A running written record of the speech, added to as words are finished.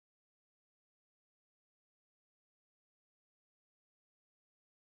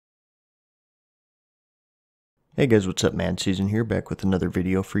Hey guys, what's up? MadSeason here, back with another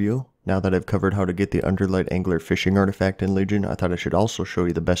video for you. Now that I've covered how to get the Underlight Angler fishing artifact in Legion, I thought I should also show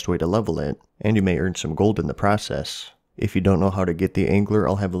you the best way to level it, and you may earn some gold in the process. If you don't know how to get the Angler,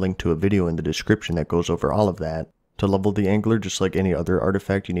 I'll have a link to a video in the description that goes over all of that. To level the Angler, just like any other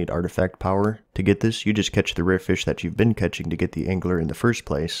artifact, you need artifact power. To get this, you just catch the rare fish that you've been catching to get the Angler in the first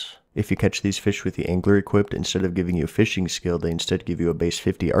place. If you catch these fish with the Angler equipped, instead of giving you a fishing skill, they instead give you a base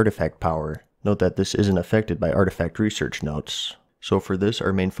 50 artifact power. Note that this isn't affected by artifact research notes. So for this,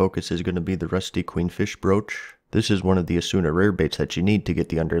 our main focus is going to be the Ghostly Queenfish brooch. This is one of the Asuna rare baits that you need to get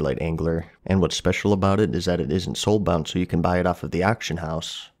the Underlight Angler, and what's special about it is that it isn't soulbound, so you can buy it off of the auction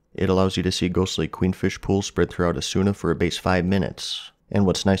house. It allows you to see Ghostly Queenfish pools spread throughout Asuna for a base 5 minutes. And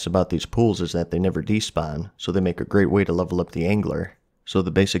what's nice about these pools is that they never despawn, so they make a great way to level up the Angler. So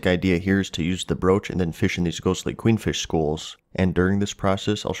the basic idea here is to use the brooch and then fish in these Ghostly Queenfish schools. And during this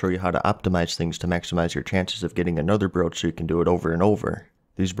process, I'll show you how to optimize things to maximize your chances of getting another brooch so you can do it over and over.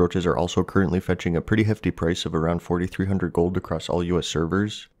 These brooches are also currently fetching a pretty hefty price of around 4,300 gold across all US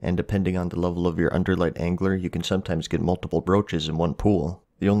servers, and depending on the level of your Underlight Angler, you can sometimes get multiple brooches in one pool.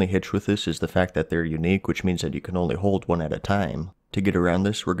 The only hitch with this is the fact that they're unique, which means that you can only hold one at a time. To get around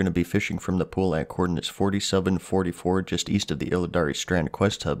this, we're going to be fishing from the pool at coordinates 4744 just east of the Illidari Strand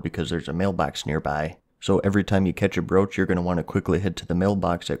quest hub because there's a mailbox nearby. So every time you catch a brooch, you're going to want to quickly head to the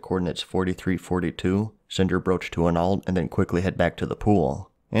mailbox at coordinates 4342, send your brooch to an alt, and then quickly head back to the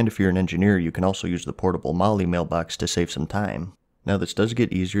pool. And if you're an engineer, you can also use the portable Molly mailbox to save some time. Now this does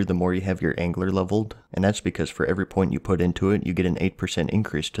get easier the more you have your Angler leveled, and that's because for every point you put into it, you get an 8%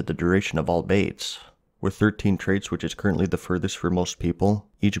 increase to the duration of all baits. With 13 traits, which is currently the furthest for most people,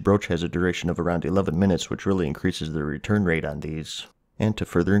 each brooch has a duration of around 11 minutes, which really increases the return rate on these. And to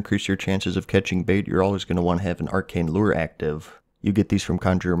further increase your chances of catching bait, you're always going to want to have an arcane lure active. You get these from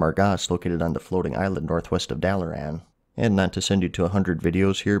Conjurer Margas, located on the floating island northwest of Dalaran. And not to send you to 100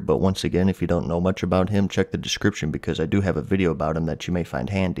 videos here, but once again, if you don't know much about him, check the description because I do have a video about him that you may find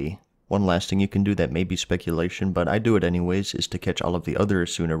handy. One last thing you can do that may be speculation, but I do it anyways, is to catch all of the other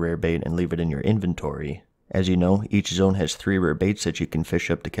Asuna rare bait and leave it in your inventory. As you know, each zone has 3 rare baits that you can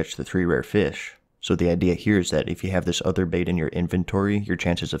fish up to catch the 3 rare fish. So the idea here is that if you have this other bait in your inventory, your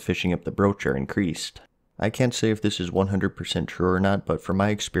chances of fishing up the brooch are increased. I can't say if this is 100% true or not, but from my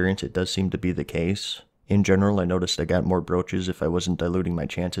experience it does seem to be the case. In general, I noticed I got more brooches if I wasn't diluting my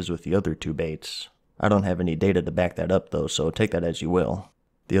chances with the other 2 baits. I don't have any data to back that up though, so take that as you will.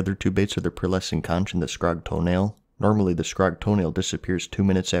 The other 2 baits are the Pearlescent Conch and the Scrog Toenail. Normally the Scrog Toenail disappears 2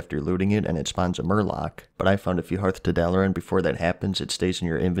 minutes after looting it and it spawns a Murloc, but I found if you hearth to Dalaran before that happens, it stays in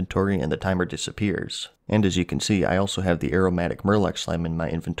your inventory and the timer disappears. And as you can see, I also have the Aromatic Murloc Slime in my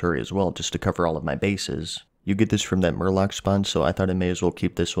inventory as well, just to cover all of my bases. You get this from that Murloc spawn, so I thought I may as well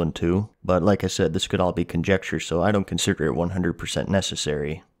keep this one too, but like I said, this could all be conjecture, so I don't consider it 100%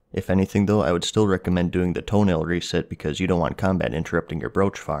 necessary. If anything though, I would still recommend doing the Toenail reset because you don't want combat interrupting your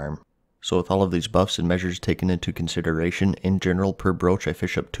brooch farm. So with all of these buffs and measures taken into consideration, in general per brooch I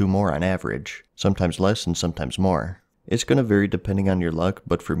fish up 2 more on average, sometimes less and sometimes more. It's going to vary depending on your luck,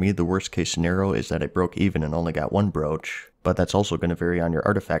 but for me the worst case scenario is that I broke even and only got 1 brooch, but that's also going to vary on your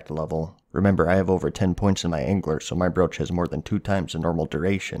artifact level. Remember, I have over 10 points in my Angler, so my brooch has more than 2 times the normal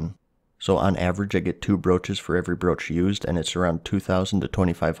duration. So on average I get 2 brooches for every brooch used, and it's around 2,000 to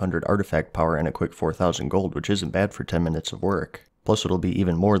 2,500 artifact power and a quick 4,000 gold, which isn't bad for 10 minutes of work. Plus it'll be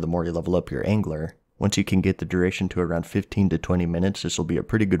even more the more you level up your Angler. Once you can get the duration to around 15 to 20 minutes, this will be a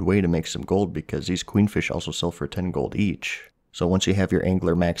pretty good way to make some gold because these Queenfish also sell for 10 gold each. So once you have your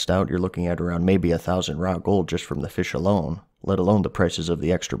Angler maxed out, you're looking at around maybe 1,000 raw gold just from the fish alone, let alone the prices of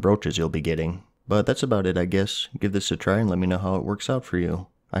the extra brooches you'll be getting. But that's about it, I guess. Give this a try and let me know how it works out for you.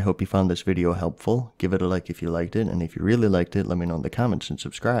 I hope you found this video helpful. Give it a like if you liked it, and if you really liked it, let me know in the comments and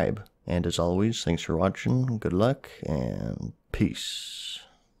subscribe. And as always, thanks for watching, good luck, and peace.